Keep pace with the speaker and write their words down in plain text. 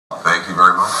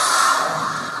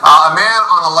A man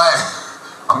on a ledge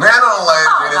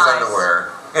in his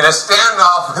underwear in a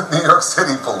standoff with New York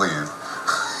City police.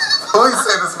 Police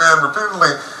say this man repeatedly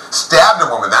stabbed a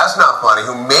woman, that's not funny,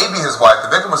 who may be his wife.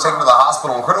 The victim was taken to the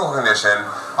hospital in critical condition.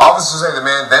 Officers say the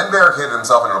man then barricaded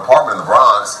himself in an apartment in the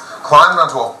Bronx, climbed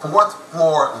onto a 4th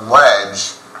floor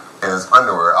ledge in his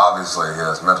underwear. Obviously, he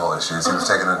has mental issues. He was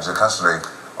taken into custody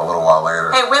a little while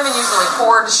later. Hey, women usually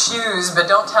hoard shoes, but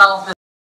don't tell the